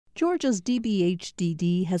Georgia's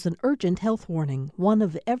DBHDD has an urgent health warning. 1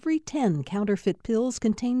 of every 10 counterfeit pills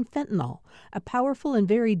contain fentanyl, a powerful and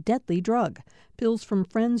very deadly drug. Pills from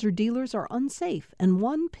friends or dealers are unsafe, and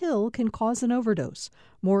 1 pill can cause an overdose.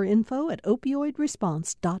 More info at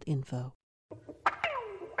opioidresponse.info.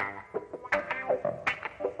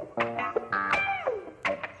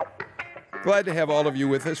 Glad to have all of you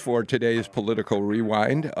with us for today's Political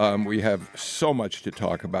Rewind. We have so much to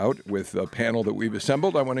talk about with the panel that we've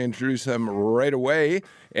assembled. I want to introduce them right away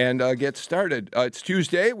and get started. It's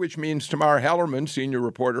Tuesday, which means Tamar Hallerman, senior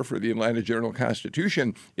reporter for the Atlanta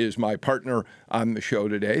Journal-Constitution, is my partner on the show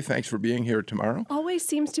today. Thanks for being here, Tamar. Always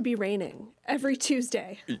seems to be raining every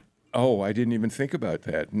Tuesday. Oh, I didn't even think about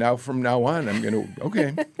that. Now, from now on, I'm going to,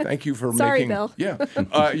 okay, thank you for Sorry, making. Bill.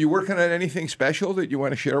 Yeah. You working on anything special that you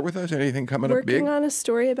want to share with us? Anything coming up big? Working on a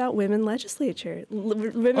story about women legislators.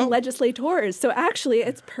 So actually,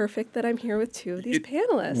 it's perfect that I'm here with 2 of these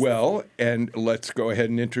panelists. Well, and let's go ahead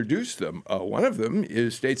and introduce them. One of them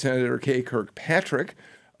is State Senator Kay Kirkpatrick,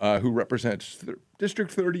 who represents District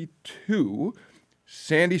 32,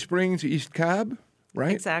 Sandy Springs, East Cobb,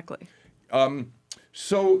 right? Exactly.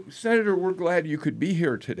 So, Senator, we're glad you could be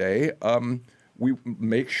here today. We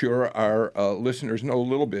make sure our listeners know a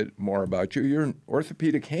little bit more about you. You're an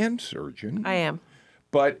orthopedic hand surgeon. I am.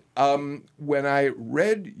 But when I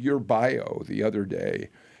read your bio the other day,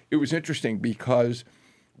 it was interesting because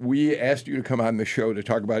we asked you to come on the show to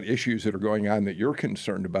talk about issues that are going on that you're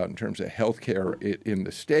concerned about in terms of health care in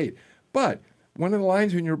the state. But one of the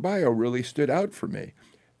lines in your bio really stood out for me.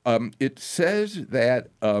 It says that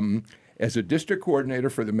as a district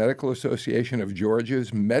coordinator for the Medical Association of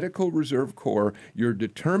Georgia's Medical Reserve Corps, you're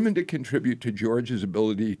determined to contribute to Georgia's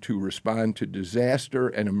ability to respond to disaster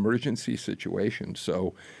and emergency situations.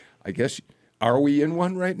 So I guess, are we in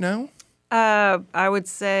one right now? I would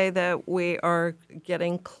say that we are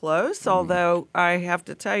getting close, although I have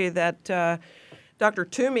to tell you that Dr.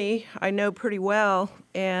 Toomey I know pretty well,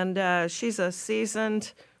 and she's a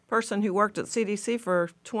seasoned person who worked at CDC for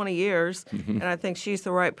 20 years, and I think she's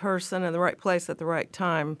the right person in the right place at the right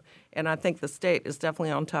time, and I think the state is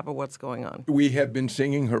definitely on top of what's going on. We have been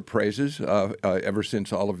singing her praises ever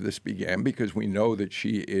since all of this began because we know that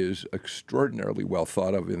she is extraordinarily well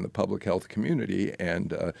thought of in the public health community,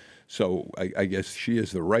 and so I guess she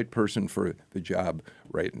is the right person for the job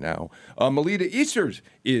right now. Melita Easters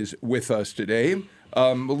is with us today.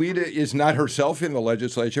 Melita is not herself in the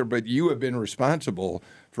legislature, but you have been responsible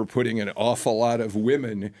for putting an awful lot of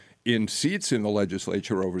women in seats in the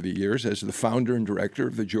legislature over the years as the founder and director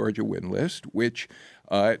of the Georgia Win List, which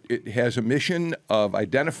it has a mission of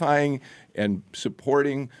identifying and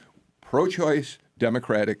supporting pro-choice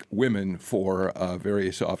Democratic women for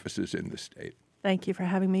various offices in the state. Thank you for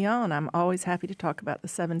having me on. I'm always happy to talk about the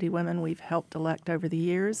 70 women we've helped elect over the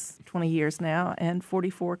years, 20 years now, and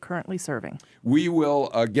 44 currently serving. We will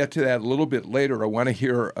get to that a little bit later. I want to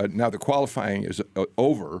hear, now the qualifying is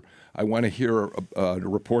over, I want to hear a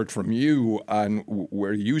report from you on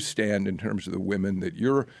where you stand in terms of the women that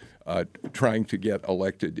you're trying to get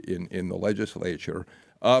elected in the legislature.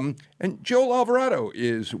 And Joel Alvarado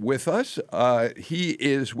is with us. He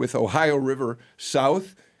is with Ohio River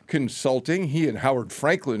South Consulting. He and Howard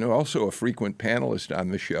Franklin, who are also a frequent panelist on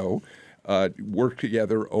the show, work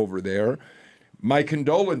together over there. My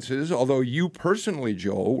condolences, although you personally,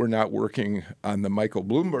 Joel, were not working on the Michael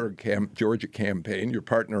Bloomberg Georgia campaign. Your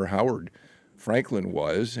partner, Howard Franklin,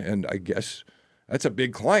 was, and I guess that's a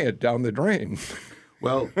big client down the drain.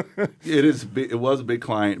 Well, it was a big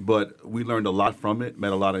client, but we learned a lot from it,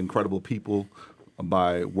 met a lot of incredible people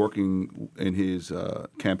by working in his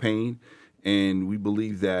campaign. And we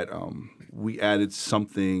believe that we added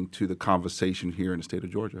something to the conversation here in the state of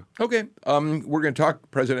Georgia. Okay. We're going to talk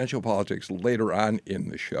presidential politics later on in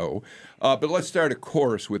the show. But let's start, of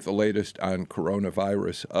course, with the latest on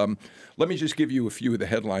coronavirus. Let me just give you a few of the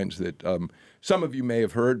headlines that some of you may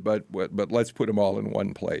have heard, but let's put them all in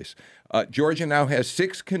one place. Georgia now has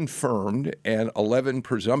 6 confirmed and 11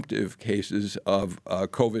 presumptive cases of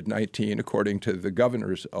COVID-19, according to the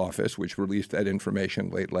governor's office, which released that information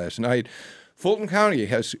late last night. Fulton County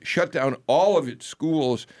has shut down all of its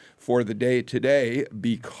schools for the day today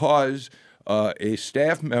because a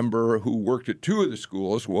staff member who worked at 2 of the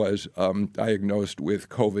schools was diagnosed with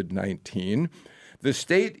COVID-19. The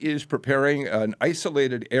state is preparing an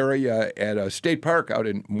isolated area at a state park out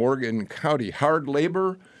in Morgan County, hard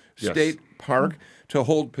labor state park, to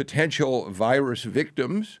hold potential virus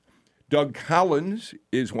victims. Doug Collins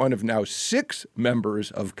is one of now 6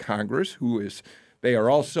 members of Congress they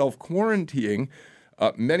are all self-quarantining,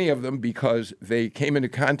 many of them because they came into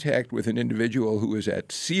contact with an individual who was at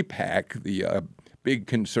CPAC, the big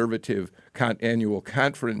conservative annual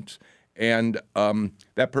conference, and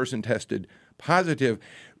that person tested positive.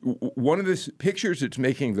 One of the pictures that's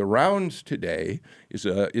making the rounds today is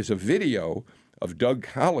a video of Doug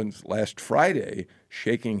Collins last Friday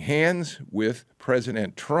shaking hands with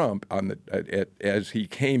President Trump as he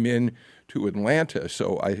came in to Atlanta.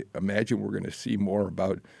 So I imagine we're going to see more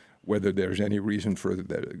about whether there's any reason for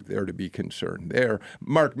there to be concern there.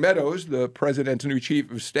 Mark Meadows, the president's new chief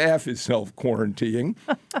of staff, is self-quarantining.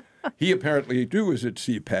 He apparently, too, was at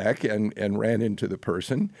CPAC and ran into the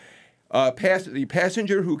person. The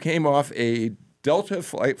passenger who came off a Delta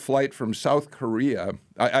flight from South Korea,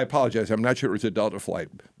 I apologize, I'm not sure it was a Delta flight,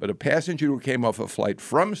 but a passenger who came off a flight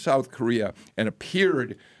from South Korea and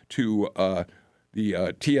appeared to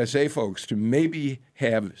the TSA folks to maybe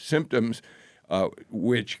have symptoms,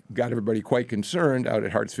 which got everybody quite concerned out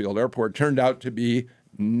at Hartsfield Airport, turned out to be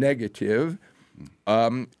negative.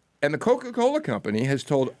 And the Coca-Cola Company has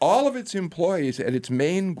told all of its employees at its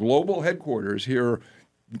main global headquarters here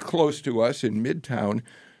close to us in Midtown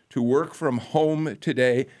to work from home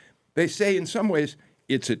today. They say in some ways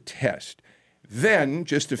it's a test. Then,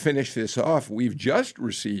 just to finish this off, we've just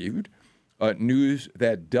received news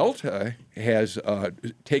that Delta has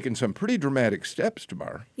taken some pretty dramatic steps,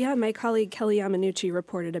 Tamar. Yeah, my colleague Kelly Yamanuchi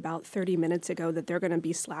reported about 30 minutes ago that they're going to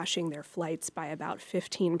be slashing their flights by about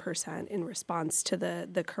 15% in response to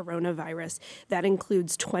the coronavirus. That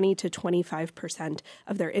includes 20 to 25%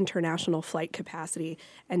 of their international flight capacity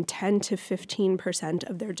and 10 to 15%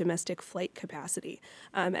 of their domestic flight capacity.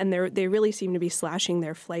 And they really seem to be slashing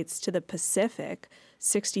their flights to the Pacific,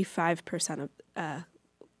 65% of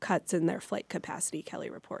cuts in their flight capacity, Kelly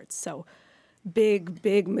reports. So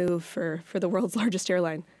big move for the world's largest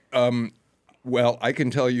airline. Well, I can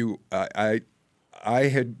tell you, I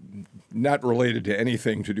had not related to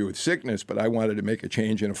anything to do with sickness, but I wanted to make a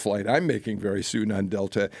change in a flight I'm making very soon on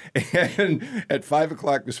Delta. And at 5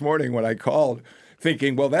 o'clock this morning when I called,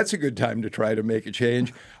 thinking, well, that's a good time to try to make a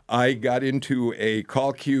change, I got into a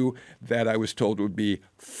call queue that I was told would be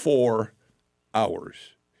 4 hours.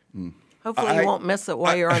 Hopefully you won't miss it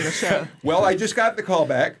while you're on the show. Well, I just got the call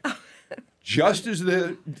back just as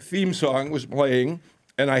the theme song was playing,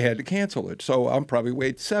 and I had to cancel it. So I'll probably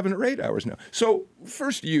wait 7 or 8 hours now. So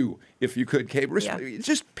first you, if you could, Kate,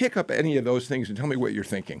 just pick up any of those things and tell me what you're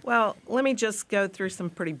thinking. Well, let me just go through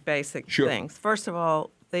some pretty basic things. First of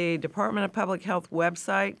all, the Department of Public Health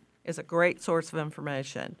website is a great source of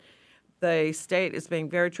information. The state is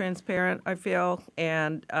being very transparent, I feel,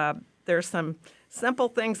 and there's some simple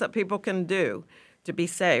things that people can do to be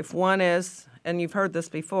safe. One is, and you've heard this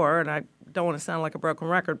before, and I don't want to sound like a broken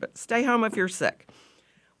record, but stay home if you're sick.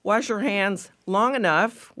 Wash your hands long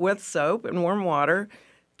enough with soap and warm water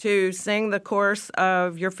to sing the chorus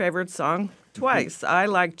of your favorite song twice. I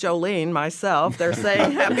like Jolene myself. They're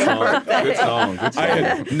saying happy birthday. Good song. Good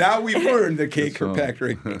song. Now we've learned that Kate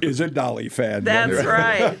Kirkpatrick is a Dolly fan. That's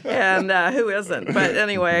right. And who isn't? But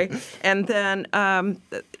anyway, and then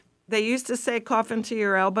they used to say cough into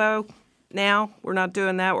your elbow. Now we're not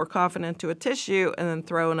doing that. We're coughing into a tissue and then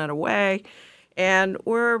throwing it away. And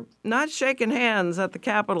we're not shaking hands at the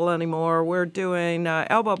Capitol anymore. We're doing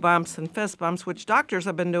elbow bumps and fist bumps, which doctors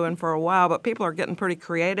have been doing for a while, but people are getting pretty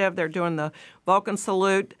creative. They're doing the Vulcan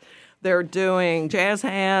salute. They're doing jazz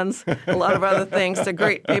hands, a lot of other things to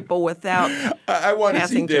greet people without I want to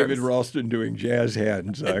see David germs. Ralston doing jazz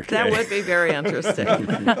hands. Okay. That would be very interesting.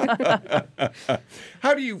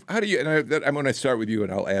 How do you? And I'm going to start with you,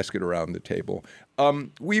 and I'll ask it around the table.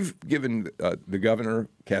 We've given the governor,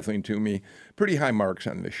 Kathleen Toomey, pretty high marks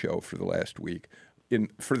on this show for the last week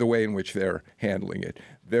for the way in which they're handling it.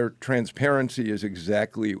 Their transparency is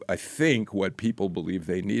exactly, I think, what people believe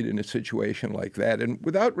they need in a situation like that. And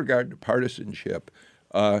without regard to partisanship,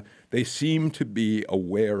 they seem to be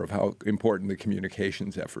aware of how important the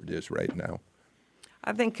communications effort is right now.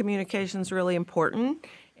 I think communication is really important.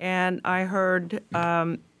 And I heard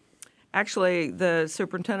actually the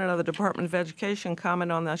superintendent of the Department of Education comment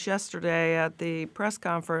on this yesterday at the press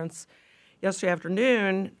conference yesterday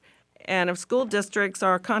afternoon. And if school districts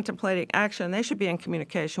are contemplating action, they should be in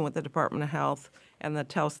communication with the Department of Health and the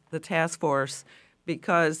task force,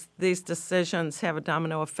 because these decisions have a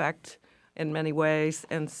domino effect in many ways.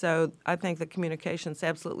 And so I think the communication is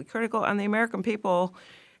absolutely critical. And the American people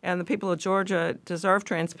and the people of Georgia deserve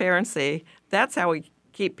transparency. That's how we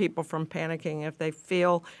keep people from panicking, if they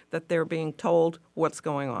feel that they're being told what's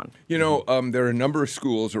going on. You know, there are a number of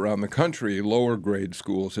schools around the country, lower grade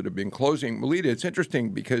schools, that have been closing. Melita, it's interesting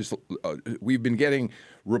because we've been getting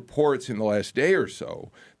reports in the last day or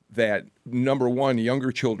so that, number one,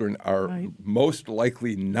 younger children are Right. most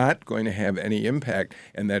likely not going to have any impact,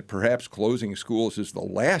 and that perhaps closing schools is the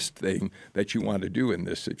last thing that you want to do in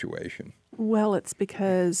this situation. Well, it's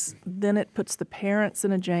because then it puts the parents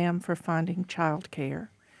in a jam for finding childcare.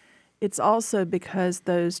 It's also because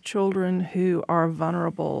those children who are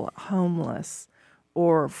vulnerable, homeless,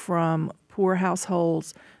 or from poor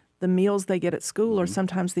households, the meals they get at school are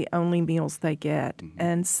sometimes the only meals they get.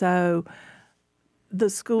 And so the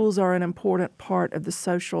schools are an important part of the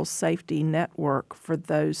social safety network for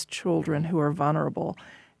those children who are vulnerable,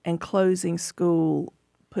 and closing school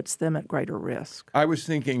puts them at greater risk. I was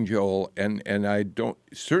thinking, Joel, and I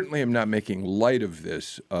certainly am not making light of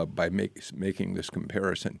this by making this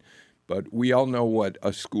comparison, but we all know what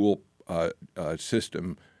a school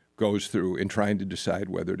system goes through in trying to decide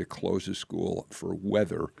whether to close a school for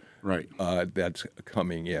weather Right. that's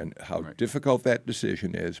coming in, how difficult that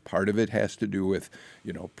decision is. Part of it has to do with,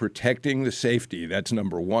 protecting the safety. That's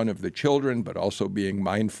number one of the children, but also being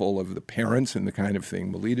mindful of the parents and the kind of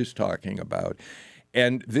thing Melita's talking about.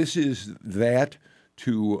 And this is that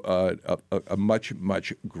to a much,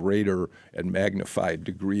 much greater and magnified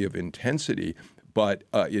degree of intensity. But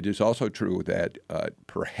it is also true that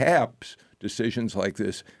perhaps decisions like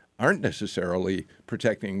this aren't necessarily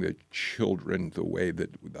protecting the children the way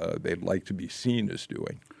that they'd like to be seen as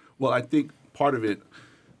doing. Well, I think part of it,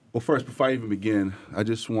 well, first, before I even begin, I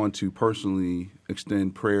just want to personally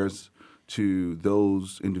extend prayers to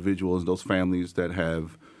those individuals, those families that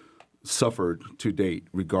have suffered to date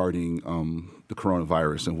regarding the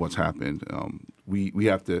coronavirus and what's happened. We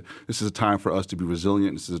have to, this is a time for us to be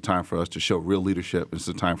resilient. This is a time for us to show real leadership. This is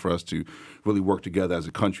a time for us to really work together as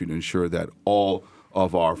a country to ensure that all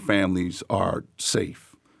of our families are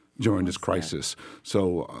safe during this crisis.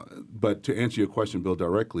 So, but to answer your question, Bill,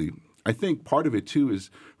 directly, I think part of it too is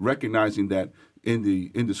recognizing that in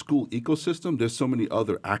the school ecosystem, there's so many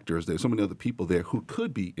other actors, there's so many other people there who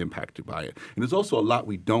could be impacted by it, and there's also a lot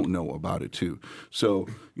we don't know about it too. So,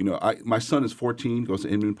 my son is 14, goes to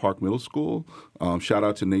Inman Park Middle School. Shout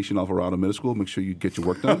out to Nation Alvarado Middle School. Make sure you get your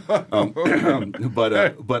work done.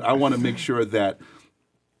 But I want to make sure that.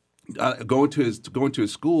 Going to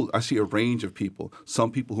his school, I see a range of people. Some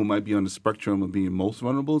people who might be on the spectrum of being most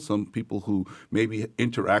vulnerable. Some people who maybe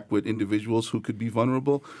interact with individuals who could be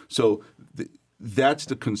vulnerable. So that's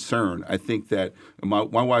the concern. I think that my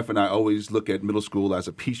wife and I always look at middle school as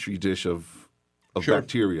a petri dish of Sure.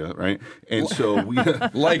 bacteria, right? And so we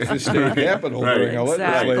like the state capitol Right. during a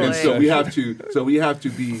Exactly. and legislative so we have to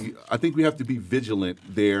be. I think we have to be vigilant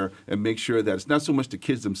there and make sure that it's not so much the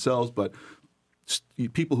kids themselves, but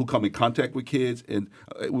people who come in contact with kids and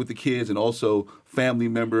with the kids, and also family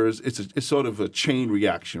members. It's sort of a chain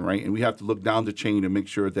reaction, right? And we have to look down the chain and make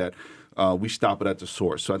sure that we stop it at the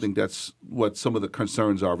source. So I think that's what some of the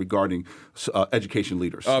concerns are regarding education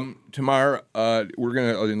leaders. Tamar, we're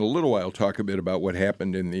going to, in a little while, talk a bit about what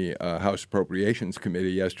happened in the House Appropriations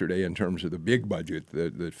Committee yesterday in terms of the big budget,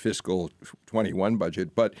 the fiscal 21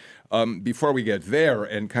 budget. But before we get there,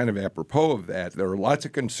 and kind of apropos of that, there are lots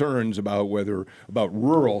of concerns about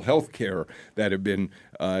rural health care that have been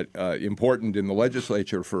important in the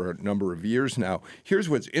legislature for a number of years now. Here's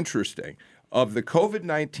what's interesting. Of the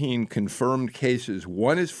COVID-19 confirmed cases,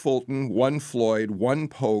 one is Fulton, one Floyd, one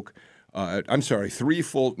Polk. 3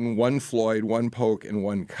 Fulton, 1 Floyd, 1 Polk, and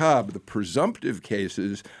 1 Cobb. The presumptive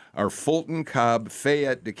cases are Fulton, Cobb,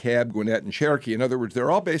 Fayette, DeKalb, Gwinnett, and Cherokee. In other words,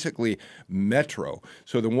 they're all basically metro.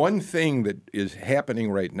 So the one thing that is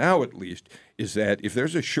happening right now, at least, is that if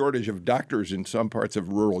there's a shortage of doctors in some parts of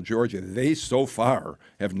rural Georgia, they so far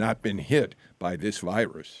have not been hit by this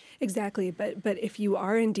virus. Exactly, but if you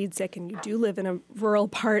are indeed sick and you do live in a rural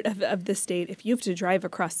part of the state, if you have to drive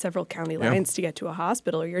across several county lines to get to a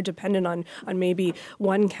hospital, or you're dependent on maybe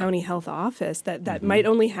one county health office that might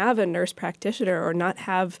only have a nurse practitioner or not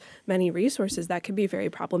have many resources, that could be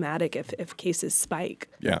very problematic if cases spike.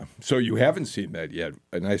 Yeah, so you haven't seen that yet,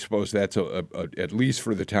 and I suppose that's at least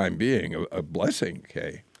for the time being a blessing,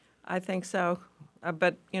 Kay. I think so,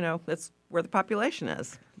 but that's where the population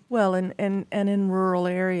is. Well, and in rural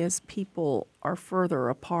areas, people are further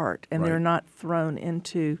apart, and they're not thrown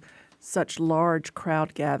into such large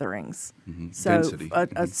crowd gatherings. So Density.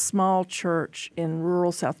 a small church in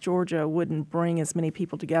rural South Georgia wouldn't bring as many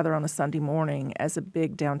people together on a Sunday morning as a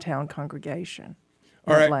big downtown congregation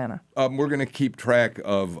in Atlanta. We're going to keep track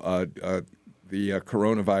of the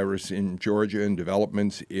coronavirus in Georgia and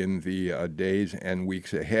developments in the days and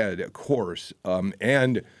weeks ahead, of course.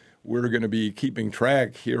 And we're going to be keeping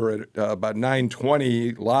track here at about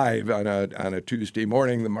 9:20 live on a Tuesday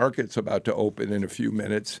morning. The market's about to open in a few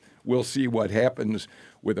minutes. We'll see what happens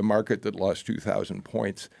with a market that lost 2,000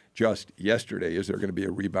 points just yesterday. Is there going to be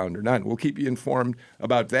a rebound or not? We'll keep you informed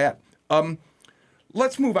about that.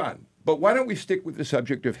 Let's move on. But why don't we stick with the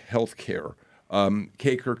subject of health care,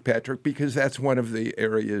 Kay Kirkpatrick, because that's one of the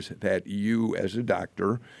areas that you, as a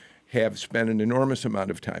doctor, have spent an enormous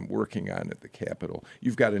amount of time working on at the Capitol.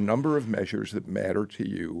 You've got a number of measures that matter to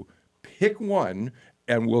you. Pick one,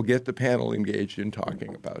 and we'll get the panel engaged in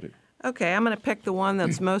talking about it. Okay, I'm going to pick the one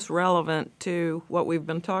that's most relevant to what we've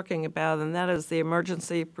been talking about, and that is the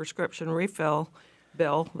emergency prescription refill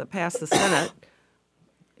bill that passed the Senate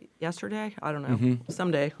yesterday? I don't know,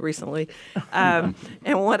 someday recently. And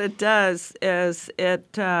what it does is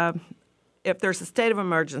if there's a state of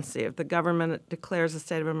emergency, if the government declares a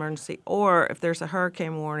state of emergency, or if there's a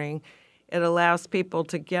hurricane warning, it allows people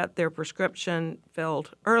to get their prescription filled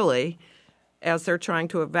early as they're trying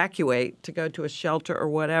to evacuate to go to a shelter or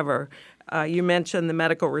whatever. You mentioned the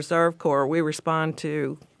Medical Reserve Corps. We respond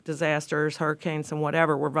to disasters, hurricanes, and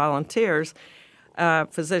whatever. We're volunteers,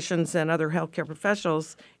 physicians and other healthcare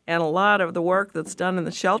professionals. And a lot of the work that's done in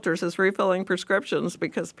the shelters is refilling prescriptions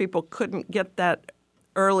because people couldn't get that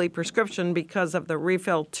early prescription because of the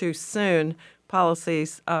refill too soon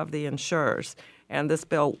policies of the insurers. And this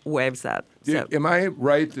bill waives that. So, Am I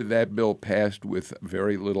right that that bill passed with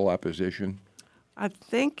very little opposition? I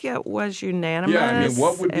think it was unanimous. Yeah, I mean,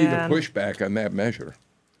 what would be the pushback on that measure?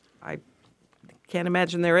 I can't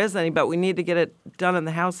imagine there is any, but we need to get it done on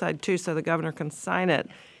the House side, too, so the governor can sign it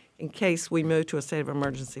in case we move to a state of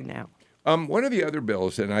emergency now. One of the other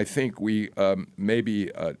bills, and I think we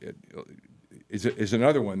maybe is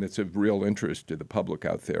another one that's of real interest to the public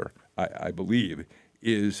out there, I believe,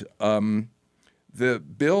 is the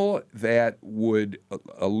bill that would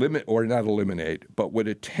eliminate, or not eliminate, but would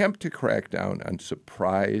attempt to crack down on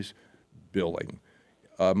surprise billing.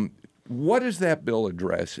 What does that bill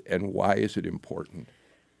address, and why is it important?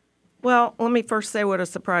 Well, let me first say what a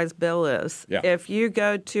surprise bill is. Yeah. If you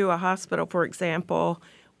go to a hospital, for example,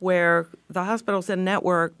 where the hospital's in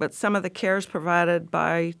network, but some of the care is provided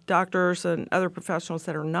by doctors and other professionals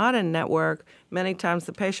that are not in network, many times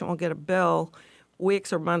the patient will get a bill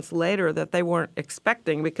weeks or months later that they weren't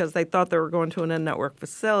expecting because they thought they were going to an in-network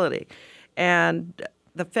facility. And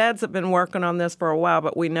the feds have been working on this for a while,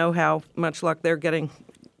 but we know how much luck they're getting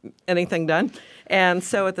anything done. And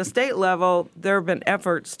so at the state level, there have been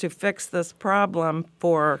efforts to fix this problem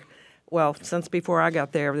since before I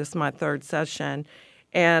got there. This is my third session.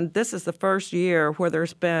 And this is the first year where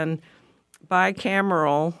there's been bipartisan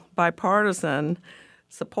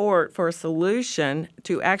support for a solution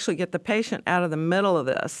to actually get the patient out of the middle of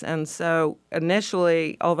this. And so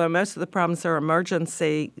initially, although most of the problems are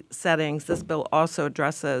emergency settings, this bill also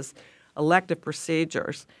addresses elective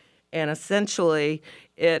procedures. And essentially,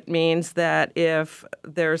 it means that if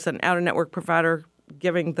there's an out-of-network provider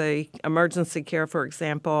giving the emergency care, for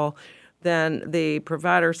example, then the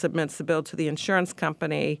provider submits the bill to the insurance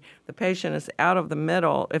company. The patient is out of the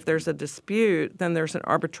middle. If there's a dispute, then there's an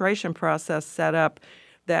arbitration process set up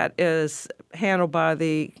that is handled by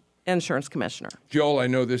the insurance commissioner. Joel, I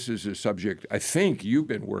know this is a subject I think you've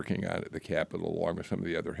been working on at the Capitol, along with some of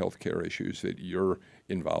the other healthcare issues that you're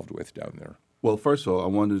involved with down there. Well, first of all, I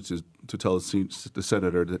wanted to tell the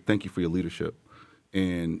senator that thank you for your leadership.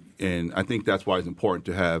 And I think that's why it's important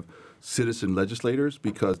to have citizen legislators,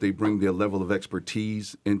 because they bring their level of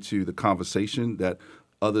expertise into the conversation that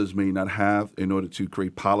others may not have in order to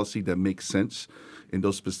create policy that makes sense in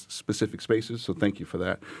those specific spaces. So thank you for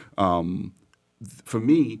that. For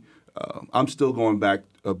me, I'm still going back,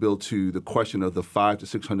 Bill, to the question of the 500,000 to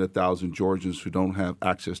 600,000 Georgians who don't have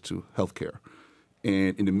access to health care.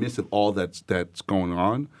 And in the midst of all that's going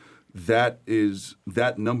on, that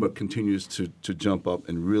number continues to jump up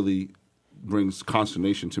and really brings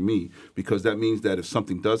consternation to me, because that means that if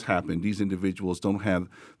something does happen, these individuals don't have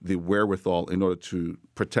the wherewithal in order to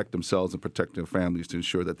protect themselves and protect their families to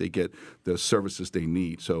ensure that they get the services they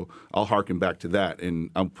need. So I'll harken back to that, and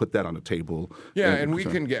I'll put that on the table. Yeah, and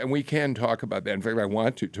we can talk about that. In fact, I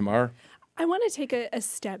want to tomorrow. I want to take a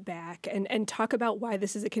step back and talk about why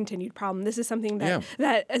this is a continued problem. This is something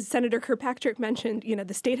that, as Senator Kirkpatrick mentioned,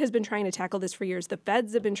 the state has been trying to tackle this for years. The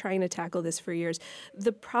feds have been trying to tackle this for years.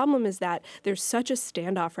 The problem is that there's such a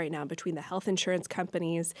standoff right now between the health insurance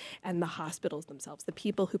companies and the hospitals themselves, the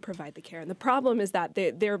people who provide the care. And the problem is that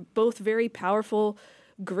they're both very powerful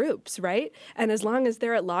groups, right? And as long as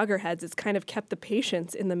they're at loggerheads, it's kind of kept the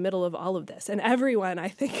patients in the middle of all of this. And everyone, I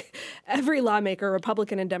think, every lawmaker,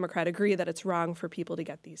 Republican and Democrat, agree that it's wrong for people to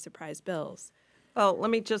get these surprise bills. Well,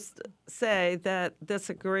 let me just say that this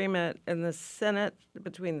agreement in the Senate,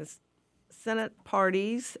 between the Senate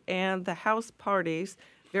parties and the House parties,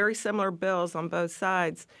 very similar bills on both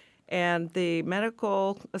sides, and the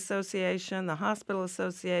Medical Association, the Hospital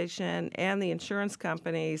Association, and the insurance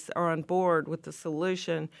companies are on board with the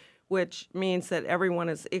solution, which means that everyone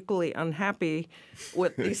is equally unhappy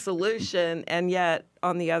with the solution, and yet,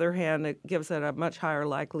 on the other hand, it gives it a much higher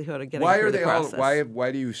likelihood of getting through the process.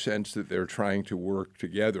 Why do you sense that they're trying to work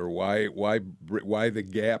together? Why the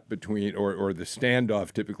gap between, or the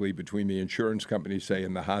standoff typically between the insurance companies, say,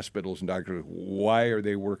 and the hospitals and doctors? Why are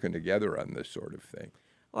they working together on this sort of thing?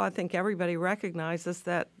 Well, I think everybody recognizes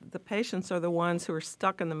that the patients are the ones who are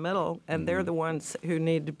stuck in the middle, and they're the ones who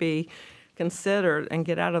need to be considered and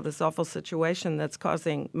get out of this awful situation that's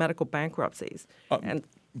causing medical bankruptcies. And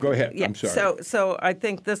go ahead. yeah, I'm sorry. So I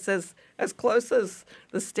think this is as close as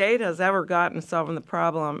the state has ever gotten to solving the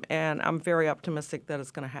problem, and I'm very optimistic that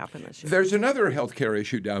it's going to happen this year. There's another healthcare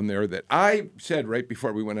issue down there that I said right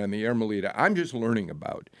before we went on the air, Melita, I'm just learning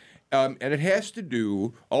about. And it has to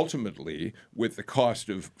do, ultimately, with the cost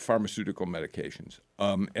of pharmaceutical medications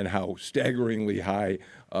and how staggeringly high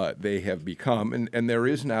they have become. And there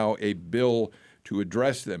is now a bill to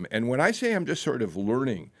address them. And when I say I'm just sort of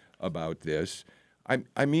learning about this,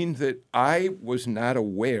 I mean that I was not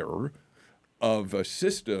aware of a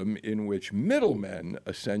system in which middlemen,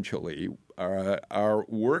 essentially, are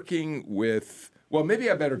working with. Well, maybe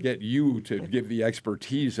I better get you to give the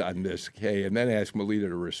expertise on this, Kay, and then ask Melita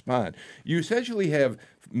to respond. You essentially have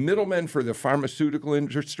middlemen for the pharmaceutical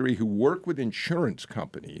industry who work with insurance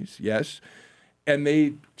companies, yes, and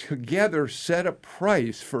they together set a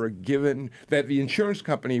price for a given, that the insurance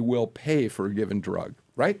company will pay for a given drug,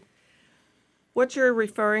 right? What you're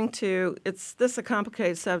referring to, this is a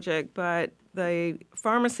complicated subject, but the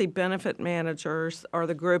pharmacy benefit managers are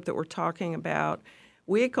the group that we're talking about.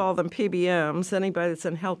 We call them PBMs. Anybody that's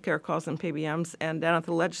in healthcare calls them PBMs. And down at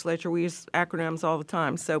the legislature, we use acronyms all the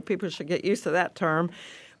time, so people should get used to that term.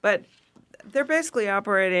 But they're basically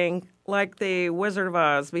operating like the Wizard of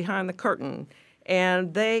Oz, behind the curtain.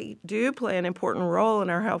 And they do play an important role in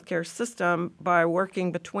our healthcare system by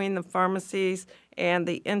working between the pharmacies and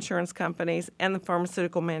the insurance companies and the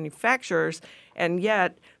pharmaceutical manufacturers. And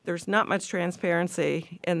yet, there's not much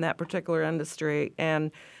transparency in that particular industry.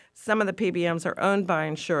 And some of the PBMs are owned by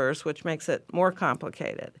insurers, which makes it more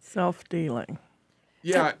complicated. Self-dealing.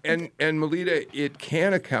 Yeah, and Melita, it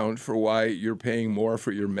can account for why you're paying more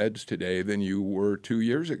for your meds today than you were 2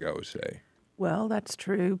 years ago, say. Well, that's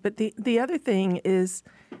true. But the other thing is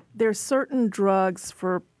there's certain drugs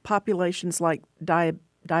for populations like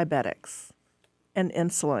diabetics and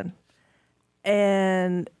insulin.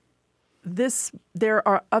 And there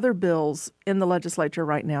are other bills in the legislature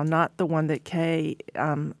right now, not the one that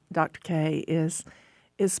Dr. Kay is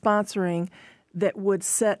sponsoring, that would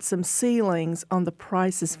set some ceilings on the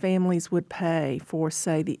prices families would pay for,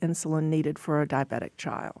 say, the insulin needed for a diabetic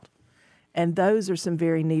child. And those are some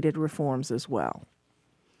very needed reforms as well.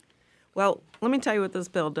 Well, let me tell you what this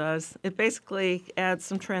bill does. It basically adds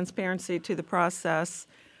some transparency to the process.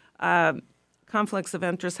 Conflicts of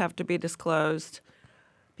interest have to be disclosed.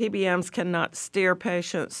 PBMs cannot steer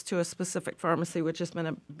patients to a specific pharmacy, which has been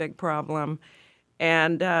a big problem.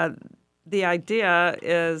 And the idea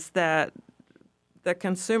is that the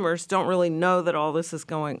consumers don't really know that all this is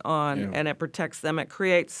going on, and it protects them. It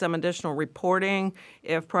creates some additional reporting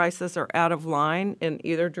if prices are out of line in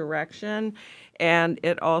either direction, and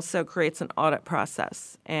it also creates an audit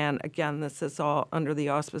process. And again, this is all under the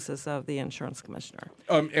auspices of the insurance commissioner.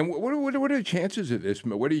 And what are the chances of this?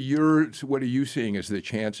 What are you seeing as the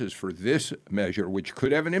chances for this measure, which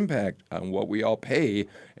could have an impact on what we all pay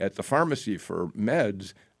at the pharmacy for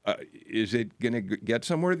meds? Is it going to get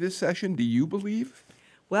somewhere this session, do you believe?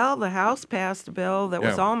 Well, the House passed a bill that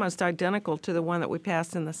was almost identical to the one that we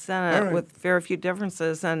passed in the Senate with very few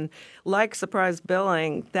differences. And like surprise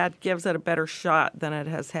billing, that gives it a better shot than it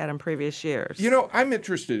has had in previous years. You know, I'm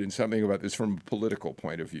interested in something about this from a political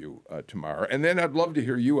point of view, Tamar. And then I'd love to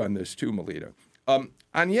hear you on this too, Melita.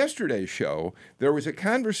 On yesterday's show, there was a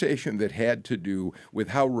conversation that had to do with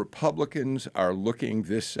how Republicans are looking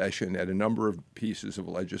this session at a number of pieces of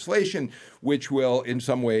legislation, which will, in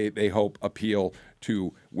some way, they hope, appeal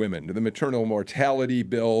to women. The maternal mortality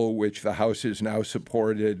bill, which the House has now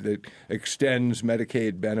supported, that extends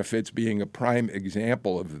Medicaid benefits, being a prime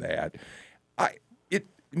example of that.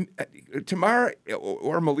 Tamar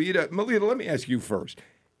or Melita, let me ask you first.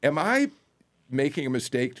 Am I making a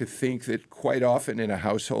mistake to think that quite often in a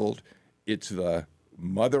household, it's the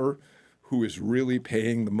mother who is really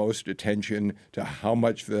paying the most attention to how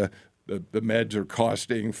much the the meds are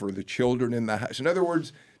costing for the children in the house. In other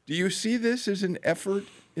words, do you see this as an effort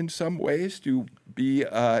in some ways to be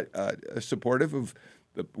supportive of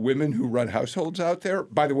the women who run households out there?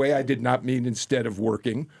 By the way, I did not mean instead of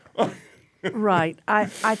working. Right. I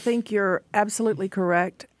think you're absolutely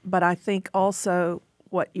correct, but I think also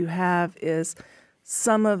what you have is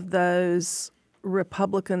some of those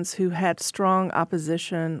Republicans who had strong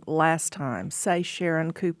opposition last time, say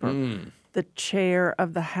Sharon Cooper, the chair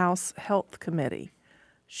of the House Health Committee.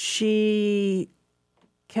 She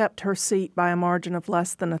kept her seat by a margin of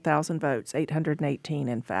less than 1,000 votes, 818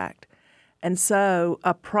 in fact. And so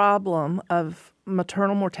a problem of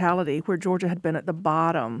maternal mortality, where Georgia had been at the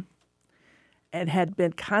bottom and had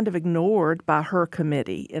been kind of ignored by her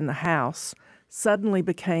committee in the House, suddenly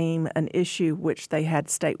became an issue which they had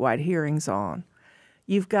statewide hearings on.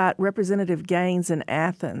 You've got Representative Gaines in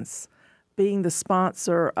Athens being the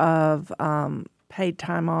sponsor of paid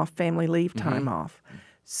time off, family leave time off.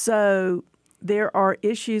 So there are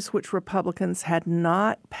issues which Republicans had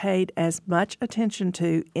not paid as much attention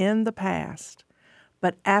to in the past.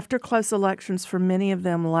 But after close elections for many of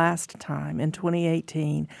them last time in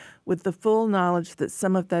 2018, with the full knowledge that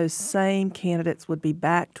some of those same candidates would be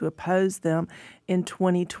back to oppose them in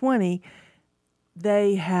 2020,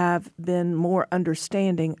 they have been more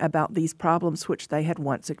understanding about these problems which they had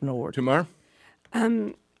once ignored. Tamar?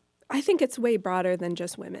 I think it's way broader than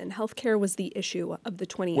just women. Healthcare was the issue of the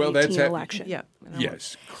 2018 election. Yeah.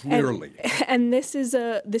 Yes, clearly. And this is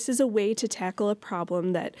a way to tackle a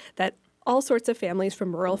problem that all sorts of families,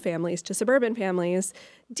 from rural families to suburban families,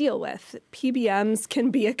 deal with. PBMs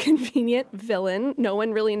can be a convenient villain. No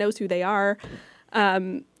one really knows who they are.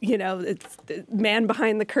 It's the man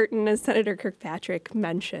behind the curtain, as Senator Kirkpatrick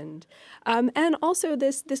mentioned. And also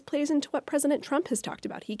this plays into what President Trump has talked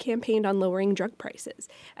about. He campaigned on lowering drug prices.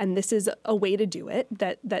 And this is a way to do it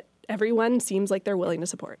that everyone seems like they're willing to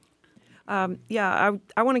support. I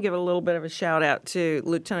want to give a little bit of a shout out to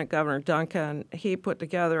Lieutenant Governor Duncan. He put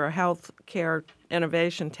together a health care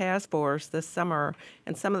innovation task force this summer,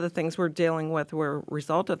 and some of the things we're dealing with were a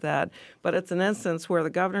result of that. But it's an instance where the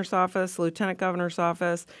governor's office, lieutenant governor's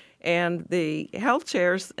office, and the health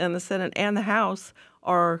chairs in the Senate and the House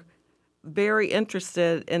are very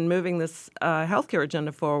interested in moving this healthcare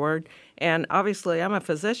agenda forward. And obviously, I'm a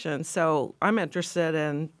physician, so I'm interested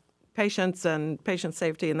in patients and patient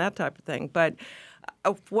safety and that type of thing. But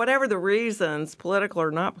whatever the reasons, political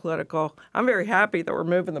or not political, I'm very happy that we're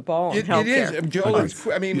moving the ball in healthcare. It is. Joel,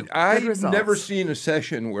 I've never seen a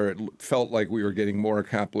session where it felt like we were getting more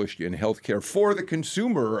accomplished in healthcare for the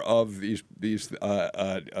consumer of these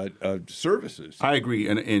services. I agree.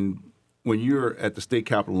 And when you're at the state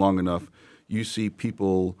capitol long enough, you see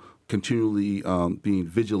people continually being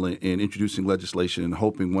vigilant in introducing legislation and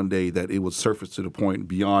hoping one day that it will surface to the point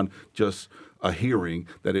beyond just a hearing,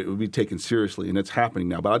 that it will be taken seriously. And it's happening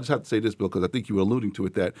now. But I just have to say this, Bill, because I think you were alluding to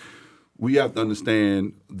it, that we have to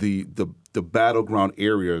understand the battleground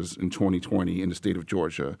areas in 2020 in the state of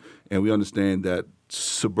Georgia. And we understand that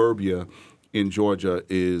suburbia in Georgia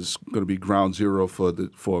is going to be ground zero for the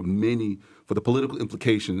political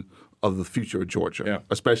implication of the future of Georgia,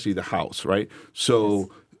 especially the House, right?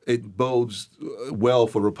 So it bodes well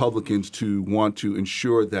for Republicans to want to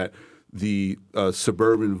ensure that the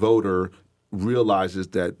suburban voter realizes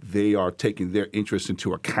that they are taking their interests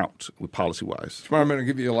into account with policy-wise. I'm going to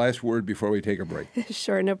give you the last word before we take a break.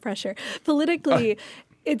 Sure, no pressure. Politically,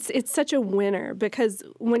 it's such a winner because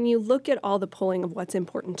when you look at all the polling of what's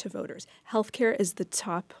important to voters, healthcare is the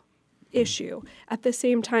top issue. At the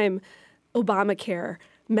same time, Obamacare,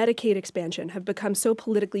 Medicaid expansion have become so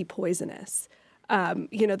politically poisonous.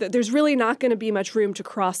 There's really not going to be much room to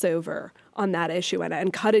cross over on that issue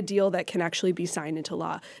and cut a deal that can actually be signed into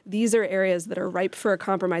law. These are areas that are ripe for a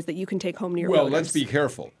compromise that you can take home to your voters. Well, let's be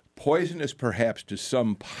careful. Poisonous perhaps to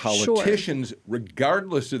some politicians,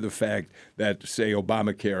 regardless of the fact that, say,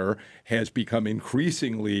 Obamacare has become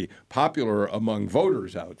increasingly popular among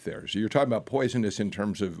voters out there. So you're talking about poisonous in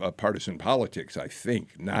terms of partisan politics, I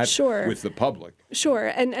think, not with the public.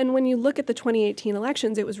 Sure. And when you look at the 2018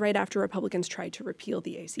 elections, it was right after Republicans tried to repeal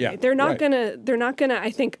the ACA. Yeah, they're not gonna,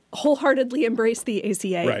 I think, wholeheartedly embrace the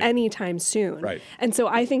ACA anytime soon. Right. And so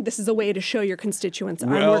I think this is a way to show your constituents,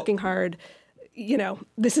 I'm working hard.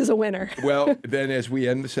 This is a winner. Well, then as we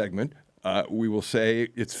end the segment, we will say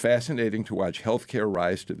it's fascinating to watch healthcare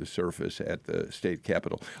rise to the surface at the state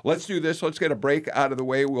capitol. Let's do this. Let's get a break out of the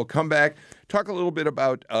way. We'll come back, talk a little bit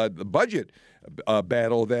about the budget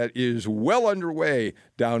battle that is well underway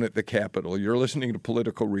down at the Capitol. You're listening to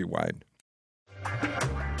Political Rewind.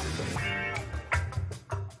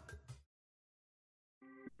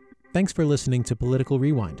 Thanks for listening to Political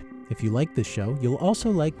Rewind. If you like this show, you'll also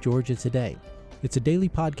like Georgia Today. It's a daily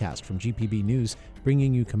podcast from GPB News,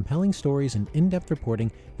 bringing you compelling stories and in-depth reporting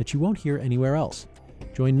that you won't hear anywhere else.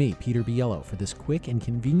 Join me, Peter Biello, for this quick and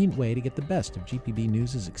convenient way to get the best of GPB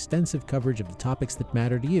News' extensive coverage of the topics that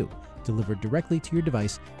matter to you, delivered directly to your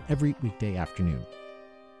device every weekday afternoon.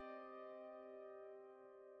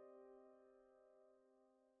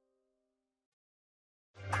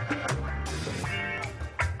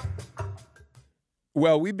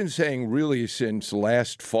 Well, we've been saying really since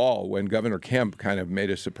last fall when Governor Kemp kind of made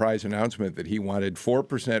a surprise announcement that he wanted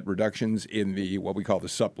 4% reductions in the what we call the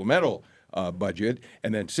supplemental budget,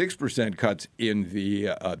 and then 6% cuts in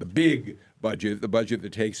the big budget, the budget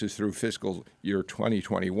that takes us through fiscal year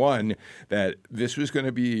 2021, that this was going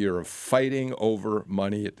to be a year of fighting over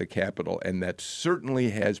money at the Capitol, and that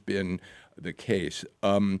certainly has been the case.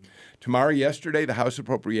 Yesterday, the House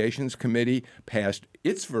Appropriations Committee passed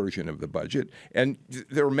its version of the budget, and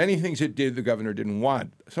there were many things it did the governor didn't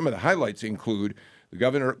want. Some of the highlights include the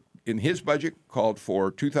governor, in his budget, called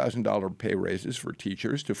for $2,000 pay raises for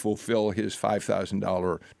teachers to fulfill his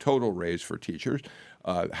 $5,000 total raise for teachers.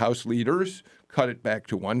 House leaders cut it back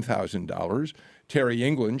to $1,000. Terry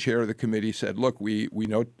England, chair of the committee, said, look, we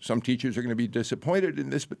know some teachers are going to be disappointed in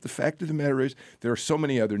this, but the fact of the matter is there are so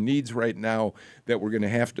many other needs right now that we're going to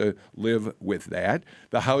have to live with that.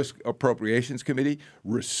 The House Appropriations Committee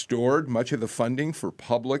restored much of the funding for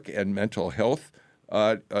public and mental health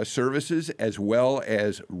services, as well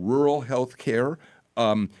as rural health care.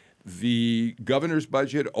 The governor's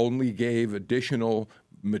budget only gave additional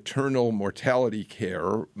maternal mortality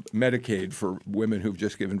care, Medicaid, for women who've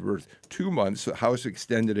just given birth 2 months. The House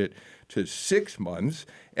extended it to 6 months,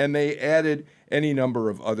 and they added any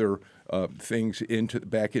number of other things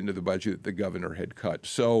back into the budget that the governor had cut.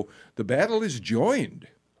 So the battle is joined.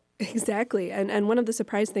 Exactly. And one of the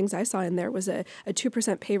surprise things I saw in there was a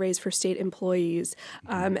 2% pay raise for state employees,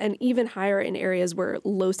 and even higher in areas where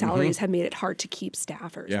low salaries have made it hard to keep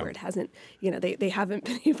staffers, where it hasn't, they haven't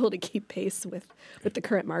been able to keep pace with the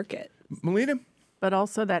current market. Melina? But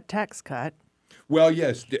also that tax cut. Well,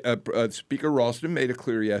 yes, Speaker Ralston made it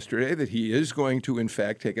clear yesterday that he is going to, in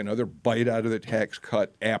fact, take another bite out of the tax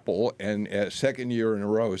cut apple, and second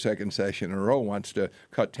session in a row, wants to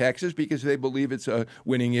cut taxes because they believe it's a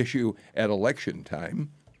winning issue at election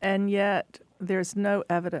time. And yet there's no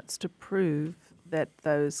evidence to prove that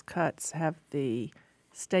those cuts have the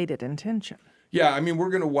stated intention. Yeah, I mean, we're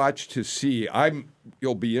going to watch to see.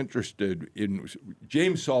 You'll be interested in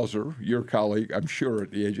James Salzer, your colleague, I'm sure,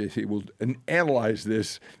 at the AJC, will analyze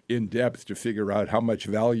this in depth to figure out how much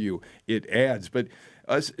value it adds. But,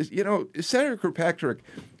 Senator Kirkpatrick,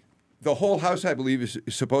 the whole House, I believe, is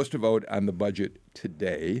supposed to vote on the budget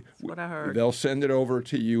today. That's what I heard. They'll send it over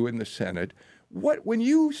to you in the Senate. When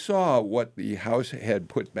you saw what the House had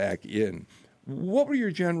put back in, what were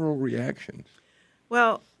your general reactions?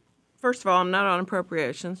 Well, first of all, I'm not on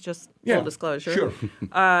appropriations, just full disclosure. Sure.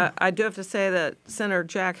 I do have to say that Senator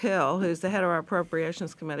Jack Hill, who's the head of our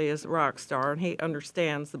Appropriations Committee, is a rock star, and he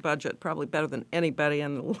understands the budget probably better than anybody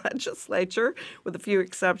in the legislature, with a few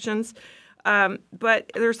exceptions.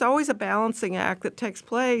 But there's always a balancing act that takes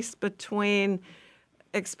place between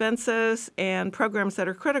expenses and programs that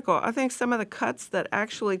are critical. I think some of the cuts that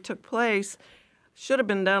actually took place should have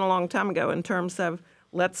been done a long time ago in terms of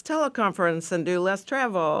let's teleconference and do less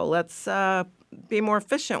travel. Let's be more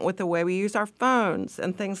efficient with the way we use our phones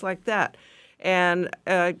and things like that. And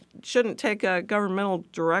shouldn't take a governmental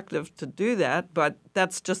directive to do that, but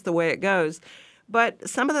that's just the way it goes. But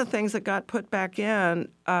some of the things that got put back in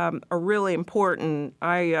are really important.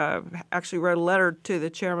 I actually wrote a letter to the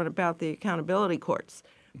chairman about the accountability courts.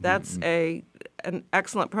 That's an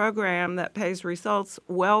excellent program that pays results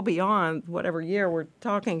well beyond whatever year we're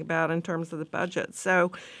talking about in terms of the budget.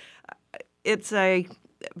 So it's a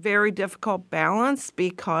very difficult balance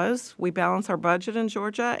because we balance our budget in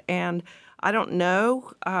Georgia, and I don't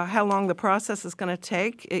know how long the process is going to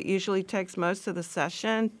take. It usually takes most of the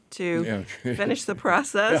session to finish the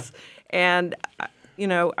process. And,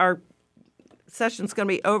 our session's going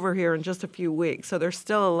to be over here in just a few weeks, so there's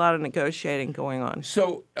still a lot of negotiating going on.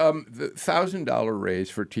 So the $1,000 raise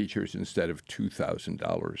for teachers instead of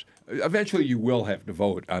 $2,000, eventually you will have to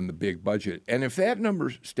vote on the big budget. And if that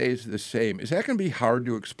number stays the same, is that going to be hard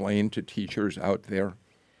to explain to teachers out there?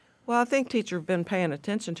 Well, I think teachers have been paying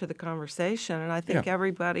attention to the conversation, and I think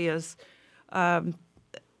everybody is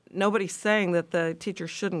nobody's saying that the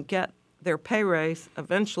teachers shouldn't get their pay raise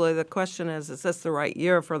eventually. The question is this the right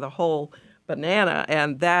year for the whole banana?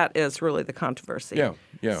 And that is really the controversy.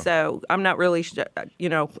 Yeah. So I'm not really,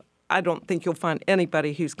 I don't think you'll find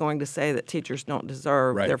anybody who's going to say that teachers don't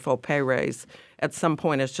deserve Right. their full pay raise. At some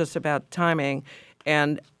point, it's just about timing.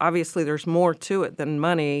 And obviously, there's more to it than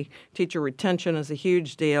money. Teacher retention is a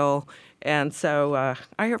huge deal. And so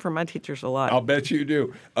I hear from my teachers a lot. I'll bet you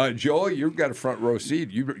do. Joel, you've got a front row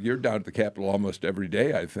seat. You're down at the Capitol almost every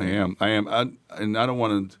day, I think. I am. And I don't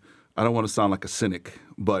want to sound like a cynic,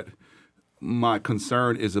 but my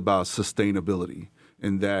concern is about sustainability,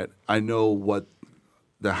 in that I know what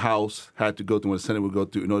the House had to go through and the Senate would go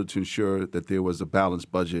through in order to ensure that there was a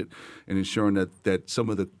balanced budget and ensuring that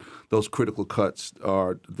some of those critical cuts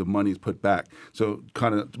the money is put back. So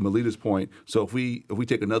kind of to Melita's point, so if we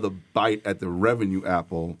take another bite at the revenue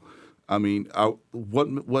apple, I mean,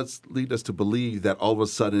 what's lead us to believe that all of a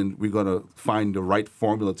sudden we're going to find the right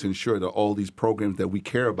formula to ensure that all these programs that we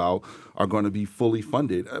care about are going to be fully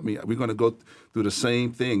funded? I mean, we're going to go through the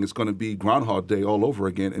same thing. It's going to be Groundhog Day all over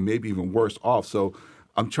again, and maybe even worse off. So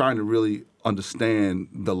I'm trying to really understand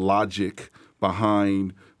the logic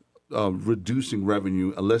behind reducing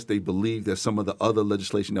revenue, unless they believe that some of the other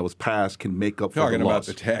legislation that was passed can make up for the Talking about loss.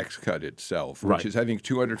 the tax cut itself, Right. which is, I think,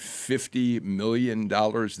 $250 million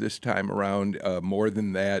this time around, more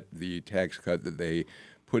than that, the tax cut that they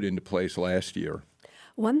put into place last year.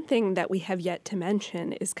 One thing that we have yet to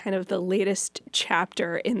mention is kind of the latest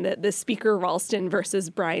chapter in the Speaker Ralston versus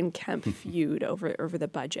Brian Kemp feud over the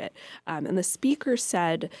budget. And the Speaker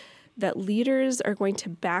said that leaders are going to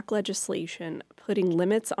back legislation putting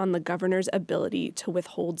limits on the governor's ability to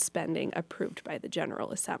withhold spending approved by the General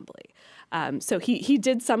Assembly. So he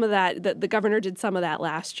did some of that. The governor did some of that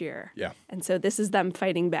last year. Yeah. And so this is them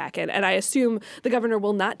fighting back. And I assume the governor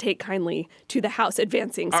will not take kindly to the House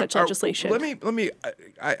advancing such legislation. Let me.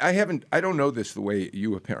 I don't know this the way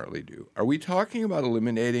you apparently do. Are we talking about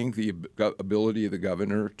eliminating the ability of the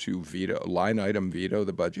governor to line item veto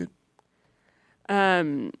the budget?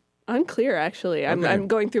 Unclear, actually. Okay. I'm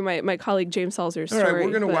going through my colleague James Salzer's All story. right,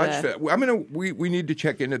 we're going to watch but, that. We need to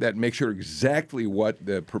check into that and make sure exactly what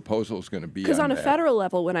the proposal is going to be. Because on a that. federal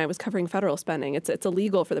level, when I was covering federal spending, it's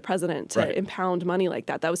illegal for the president to Right. impound money like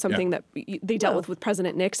that. That was something that they dealt with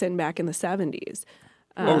President Nixon back in the 70s.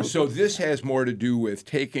 So this has more to do with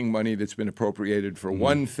taking money that's been appropriated for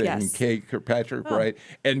one thing, Yes. Kay Kirkpatrick, right,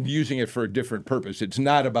 and using it for a different purpose. It's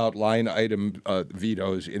not about line item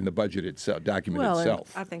vetoes in the budget document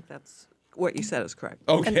itself. I think that's what you said is correct.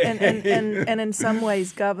 Okay. And in some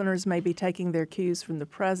ways, governors may be taking their cues from the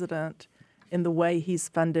president in the way he's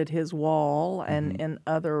funded his wall and in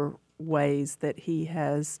other ways that he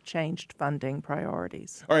has changed funding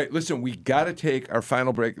priorities. All right, listen, we got to take our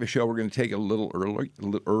final break of the show. We're going to take it a little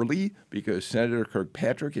early because Senator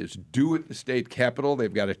Kirkpatrick is due at the state capitol.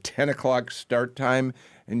 They've got a 10 o'clock start time,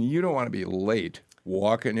 and you don't want to be late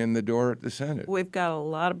walking in the door at the Senate. We've got a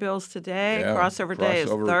lot of bills today. Yeah, Crossover day is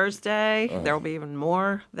crossover. Thursday. There will be even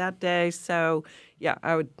more that day. So, yeah,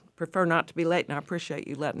 I would prefer not to be late, and I appreciate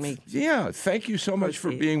you letting me. Yeah, thank you so much for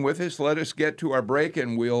Proceed. being with us. Let us get to our break,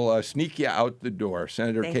 and we'll sneak you out the door.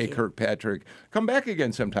 Senator Thank Kay you. Kirkpatrick, come back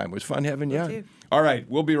again sometime. It was fun having you Will on. do. All right,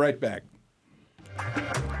 we'll be right back.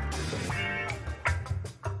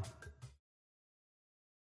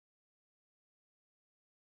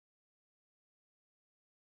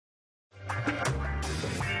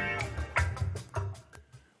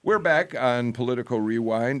 We're back on Political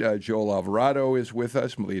Rewind. Joel Alvarado is with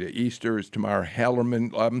us. Melita Easter is Tamar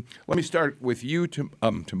Hallerman. Let me start with you,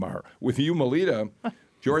 Tamar. With you, Melita.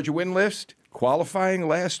 Georgia win list qualifying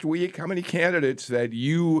last week. How many candidates that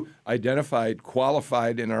you identified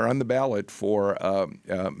qualified and are on the ballot for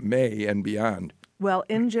May and beyond? Well,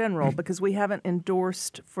 in general, because we haven't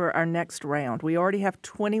endorsed for our next round, we already have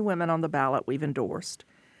 20 women on the ballot we've endorsed.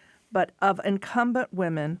 But of incumbent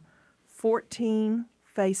women, 14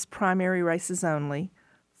 face primary races only,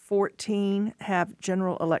 14 have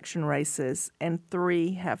general election races, and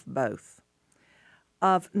 3 have both.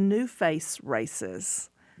 Of new face races,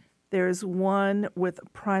 there's 1 with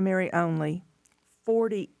primary only,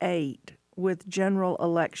 48 with general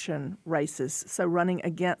election races, so running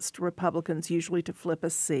against Republicans, usually to flip a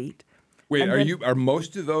seat. Wait, And are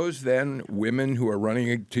most of those then women who are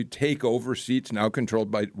running to take over seats now controlled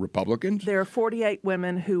by Republicans? There are 48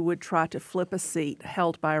 women who would try to flip a seat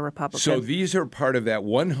held by a Republican. So these are part of that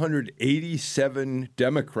 187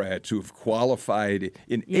 Democrats who have qualified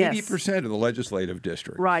in Yes. 80% of the legislative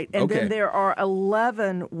district. Right. And okay. then there are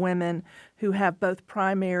 11 women who have both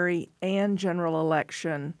primary and general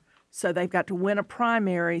election. So they've got to win a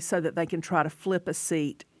primary so that they can try to flip a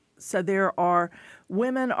seat. So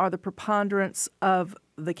women are the preponderance of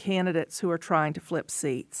the candidates who are trying to flip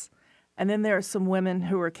seats. And then there are some women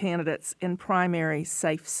who are candidates in primary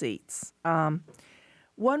safe seats.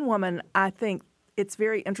 One woman, I think it's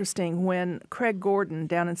very interesting when Craig Gordon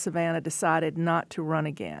down in Savannah decided not to run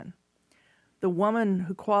again. The woman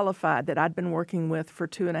who qualified that I'd been working with for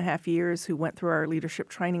 2.5 years, who went through our leadership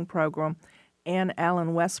training program, Ann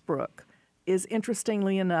Allen Westbrook, is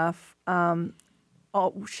interestingly enough,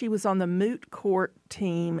 she was on the moot court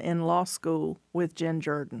team in law school with Jen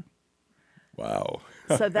Jordan. Wow.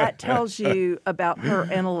 So that tells you about her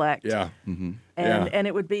intellect. Yeah. Mm-hmm. And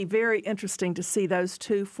it would be very interesting to see those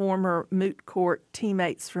two former moot court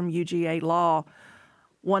teammates from UGA Law,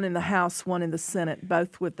 one in the House, one in the Senate,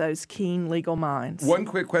 both with those keen legal minds. One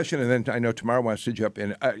quick question, and then I know Tamara wants to jump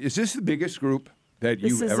in. Is this the biggest group that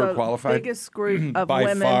you've ever qualified? This is the biggest group of by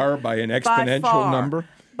women. By far, by an exponential number?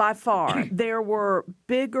 By far. There were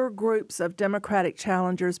bigger groups of Democratic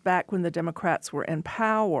challengers back when the Democrats were in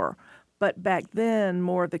power. But back then,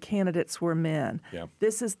 more of the candidates were men. Yeah.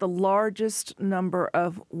 This is the largest number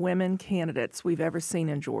of women candidates we've ever seen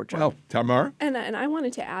in Georgia. Well, Tamar? And I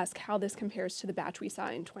wanted to ask how this compares to the batch we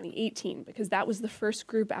saw in 2018, because that was the first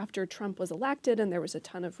group after Trump was elected, and there was a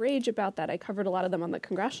ton of rage about that. I covered a lot of them on the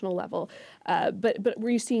congressional level. But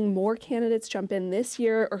were you seeing more candidates jump in this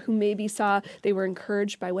year, or who maybe saw they were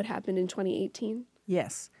encouraged by what happened in 2018?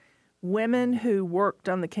 Yes. Women who worked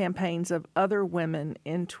on the campaigns of other women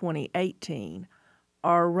in 2018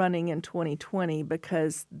 are running in 2020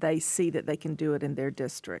 because they see that they can do it in their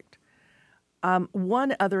district.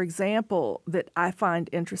 One other example that I find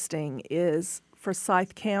interesting is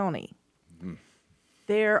Forsyth County. Mm-hmm.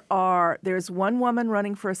 There's one woman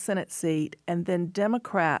running for a Senate seat, and then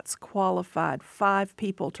Democrats qualified 5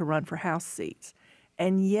 people to run for House seats.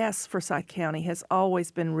 And yes, Forsyth County has always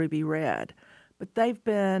been ruby red, but they've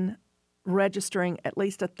been registering at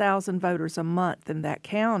least 1,000 voters a month in that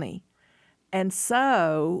county. And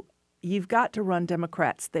so you've got to run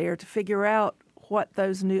Democrats there to figure out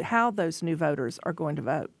how those new voters are going to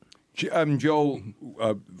vote. Joel,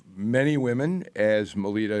 many women, as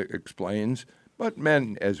Melita explains, but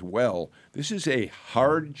men as well. This is a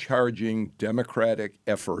hard-charging Democratic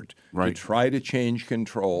effort to try to change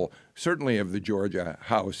control, certainly of the Georgia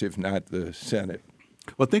House, if not the Senate.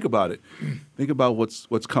 Well, think about it. Think about what's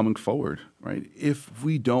coming forward, right? If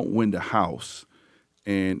we don't win the House,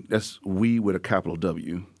 and that's we with a capital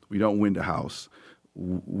W, we don't win the House,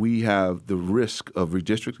 we have the risk of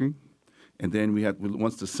redistricting, and then we have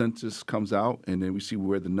once the census comes out, and then we see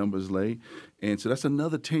where the numbers lay, and so that's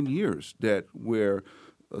another 10 years where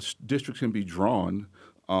districts can be drawn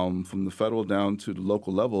from the federal down to the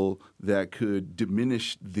local level that could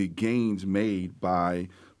diminish the gains made by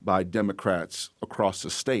Democrats across the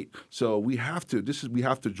state. So we have to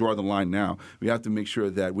draw the line now. We have to make sure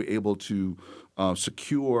that we're able to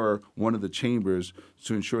secure one of the chambers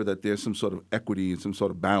to ensure that there's some sort of equity and some sort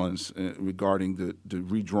of balance regarding the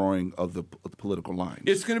redrawing of the political lines.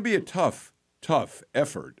 It's going to be a tough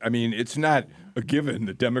effort. I mean, it's not a given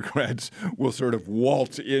that Democrats will sort of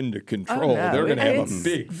waltz into control. Oh, no. They're going to have a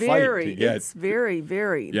big fight to get. It's very,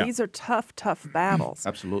 very. Yeah. These are tough battles.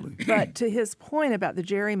 Absolutely. But to his point about the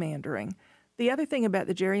gerrymandering, the other thing about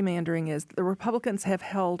the gerrymandering is the Republicans have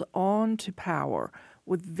held on to power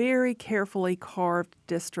with very carefully carved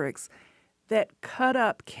districts that cut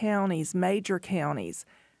up counties, major counties,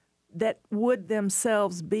 that would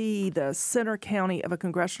themselves be the center county of a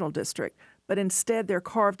congressional district, but instead they're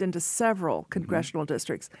carved into several congressional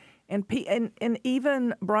districts. And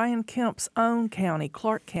even Brian Kemp's own county,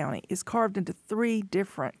 Clark County, is carved into 3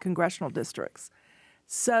 different congressional districts.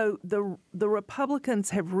 So the Republicans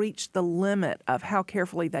have reached the limit of how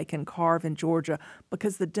carefully they can carve in Georgia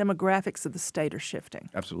because the demographics of the state are shifting.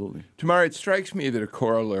 Absolutely. Tamara, it strikes me that a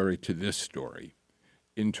corollary to this story,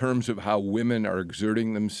 in terms of how women are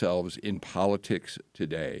exerting themselves in politics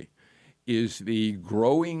today, is the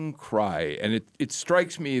growing cry, and it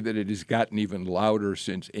strikes me that it has gotten even louder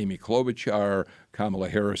since Amy Klobuchar, Kamala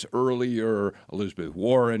Harris earlier, Elizabeth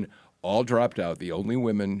Warren, all dropped out. The only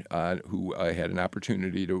women who had an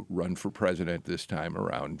opportunity to run for president this time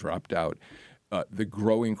around dropped out. The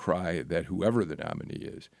growing cry that whoever the nominee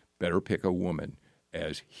is better pick a woman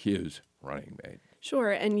as his running mate.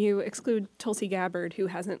 Sure, and you exclude Tulsi Gabbard, who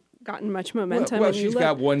hasn't gotten much momentum. Well, she's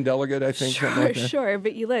got 1 delegate, I think. Sure,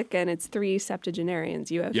 but you look, and it's 3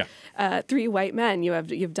 septuagenarians. You have 3 white men. You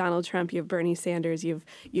have Donald Trump. You have Bernie Sanders. You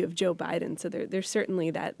have Joe Biden. So there's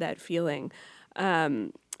certainly that feeling.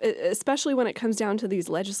 especially when it comes down to these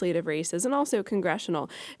legislative races and also congressional.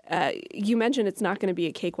 You mentioned it's not going to be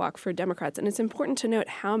a cakewalk for Democrats, and it's important to note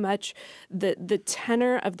how much the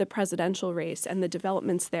tenor of the presidential race and the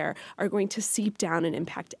developments there are going to seep down and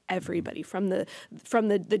impact everybody, from the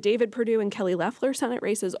David Perdue and Kelly Loeffler Senate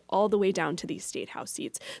races all the way down to these state house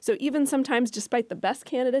seats. So even sometimes, despite the best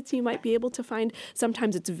candidates you might be able to find,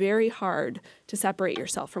 sometimes it's very hard to separate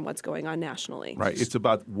yourself from what's going on nationally. Right. It's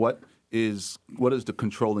about what is the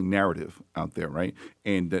controlling narrative out there, right?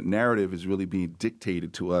 And that narrative is really being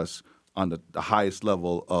dictated to us on the highest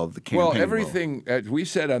level of the campaign. Well, everything, as we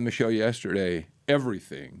said on the show yesterday,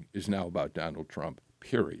 everything is now about Donald Trump,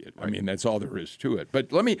 period. Right. I mean, that's all there is to it.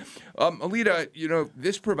 But let me, Alita,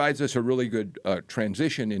 this provides us a really good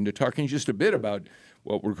transition into talking just a bit about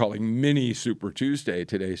what we're calling mini Super Tuesday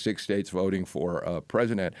today, 6 states voting for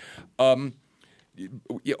president.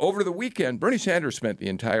 Over the weekend, Bernie Sanders spent the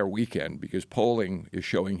entire weekend, because polling is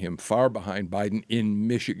showing him far behind Biden in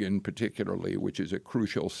Michigan particularly, which is a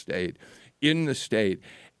crucial state in the state.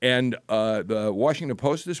 And the Washington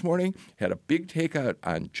Post this morning had a big takeout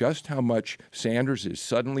on just how much Sanders is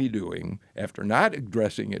suddenly doing, after not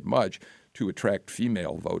addressing it much, to attract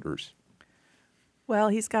female voters. Well,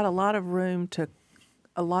 he's got a lot of room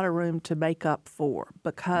to make up for,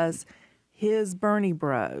 because his Bernie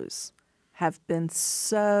bros have been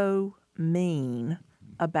so mean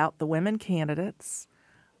about the women candidates,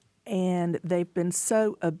 and they've been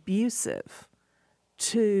so abusive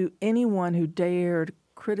to anyone who dared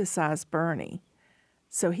criticize Bernie.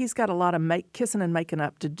 So he's got a lot of kissing and making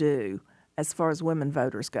up to do as far as women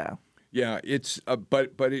voters go. Yeah, it's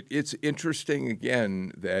it's interesting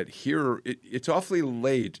again that here it's awfully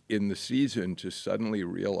late in the season to suddenly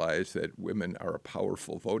realize that women are a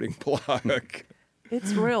powerful voting bloc.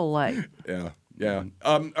 It's real late. Yeah.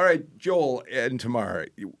 All right, Joel and Tamara,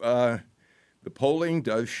 the polling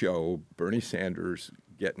does show Bernie Sanders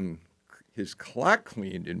getting his clock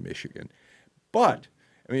cleaned in Michigan, but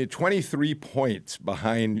 23 points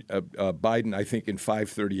behind Biden, I think, in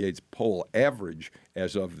 538's poll average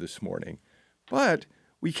as of this morning. But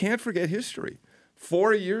we can't forget history.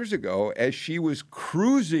 4 years ago, as she was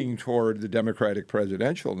cruising toward the Democratic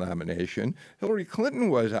presidential nomination, Hillary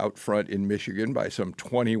Clinton was out front in Michigan by some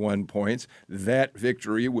 21 points. That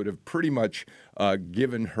victory would have pretty much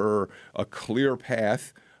given her a clear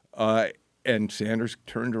path. And Sanders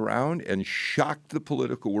turned around and shocked the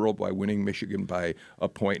political world by winning Michigan by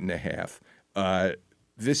 1.5 points.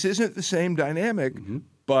 This isn't the same dynamic,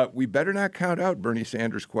 but we better not count out Bernie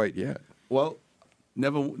Sanders quite yet. Well,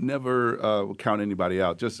 never count anybody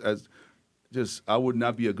out. I would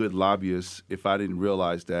not be a good lobbyist if I didn't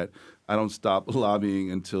realize that I don't stop lobbying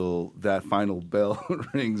until that final bell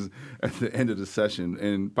rings at the end of the session,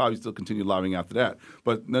 and probably still continue lobbying after that.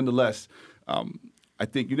 But nonetheless, I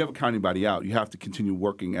think you never count anybody out. You have to continue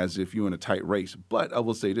working as if you're in a tight race. But I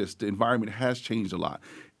will say this, the environment has changed a lot.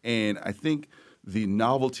 And I think the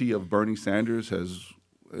novelty of Bernie Sanders has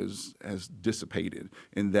dissipated,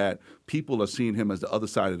 in that people are seeing him as the other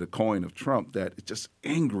side of the coin of Trump, that it's just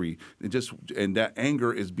angry. And that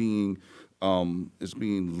anger is being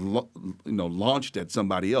launched at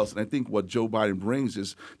somebody else. And I think what Joe Biden brings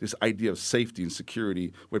is this idea of safety and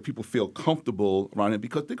security, where people feel comfortable around it.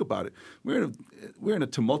 Because think about it, we're in a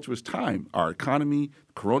tumultuous time. Our economy,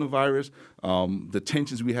 coronavirus, the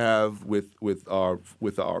tensions we have with our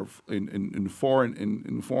in the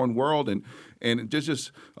foreign world, and there's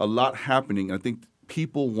just a lot happening. And I think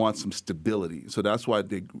people want some stability, so that's why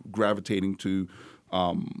they're gravitating to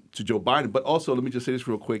Joe Biden. But also, let me just say this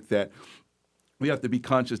real quick, that we have to be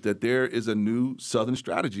conscious that there is a new Southern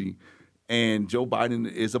strategy, and Joe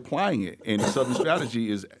Biden is applying it. And the Southern strategy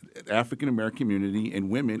is African-American community and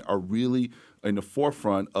women are really in the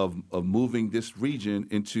forefront of moving this region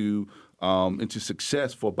into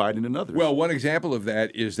success for Biden and others. Well, one example of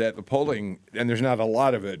that is that the polling, and there's not a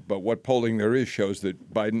lot of it, but what polling there is shows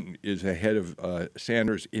that Biden is ahead of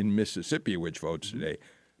Sanders in Mississippi, which votes today,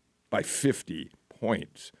 by 50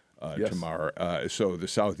 points. Yes. Tomorrow. So the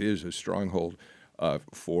South is a stronghold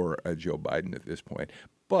for Joe Biden at this point.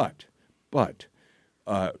 But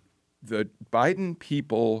the Biden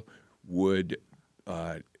people would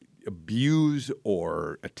abuse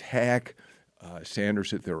or attack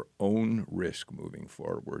Sanders at their own risk moving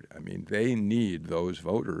forward. I mean, they need those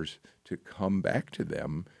voters to come back to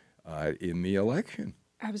them in the election.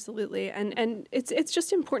 Absolutely. And it's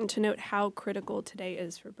just important to note how critical today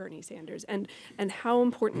is for Bernie Sanders and how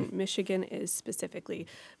important Michigan is specifically,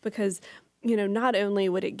 because not only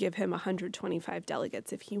would it give him 125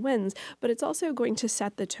 delegates if he wins, but it's also going to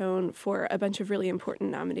set the tone for a bunch of really important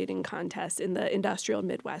nominating contests in the industrial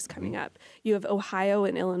Midwest coming up. You have Ohio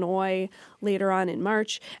and Illinois later on in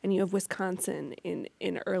March, and you have Wisconsin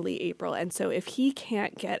in early April. And so if he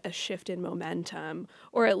can't get a shift in momentum,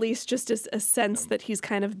 or at least just a sense that he's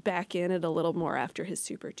kind of back in it a little more after his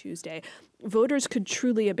Super Tuesday, voters could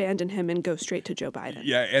truly abandon him and go straight to Joe Biden.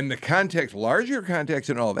 Yeah, and the context, larger context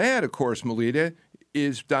and all that, of course, Melita,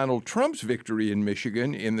 is Donald Trump's victory in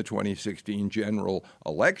Michigan in the 2016 general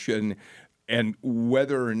election, and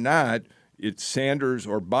whether or not it's Sanders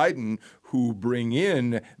or Biden who bring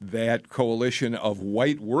in that coalition of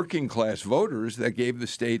white working class voters that gave the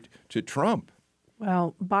state to Trump.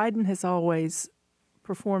 Well, Biden has always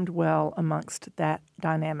performed well amongst that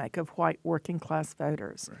dynamic of white working class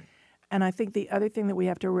voters. Right. And I think the other thing that we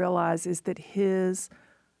have to realize is that Biden's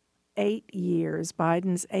 8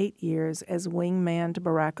 years as wingman to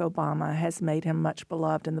Barack Obama has made him much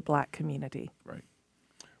beloved in the black community. Right.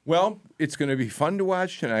 Well, it's going to be fun to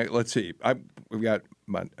watch tonight. Let's see. We've got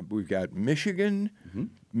Michigan,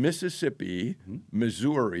 Mississippi,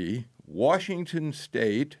 Missouri, Washington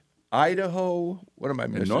State, Idaho. What am I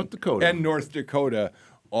missing? And North Dakota. And North Dakota.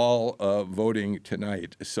 All voting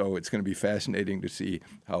tonight. So it's going to be fascinating to see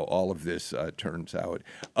how all of this turns out.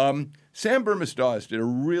 Sam Burmis-Dawes did a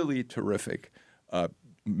really terrific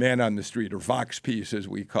man on the street, or Vox piece, as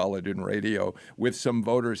we call it in radio, with some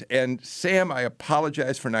voters. And Sam, I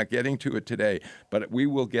apologize for not getting to it today, but we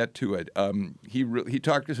will get to it. He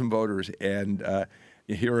talked to some voters and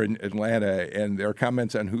here in Atlanta, and their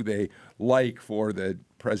comments on who they like for the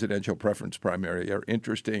presidential preference primary are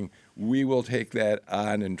interesting. We will take that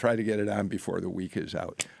on and try to get it on before the week is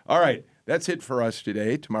out. All right, that's it for us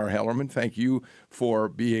today. Tamara Hellerman, thank you for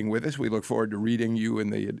being with us. We look forward to reading you in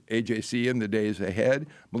the AJC in the days ahead.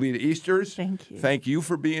 Melita Easters, thank you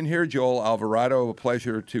for being here. Joel Alvarado, a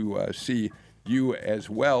pleasure to see you as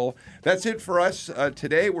well. That's it for us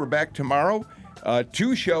today. We're back tomorrow.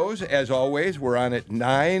 2 shows, as always. We're on at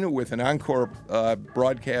 9 with an encore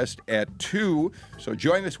broadcast at 2. So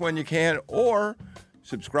join us when you can, or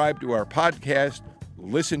subscribe to our podcast,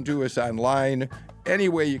 listen to us online. Any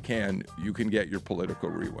way you can get your political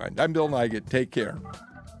rewind. I'm Bill Nigut. Take care.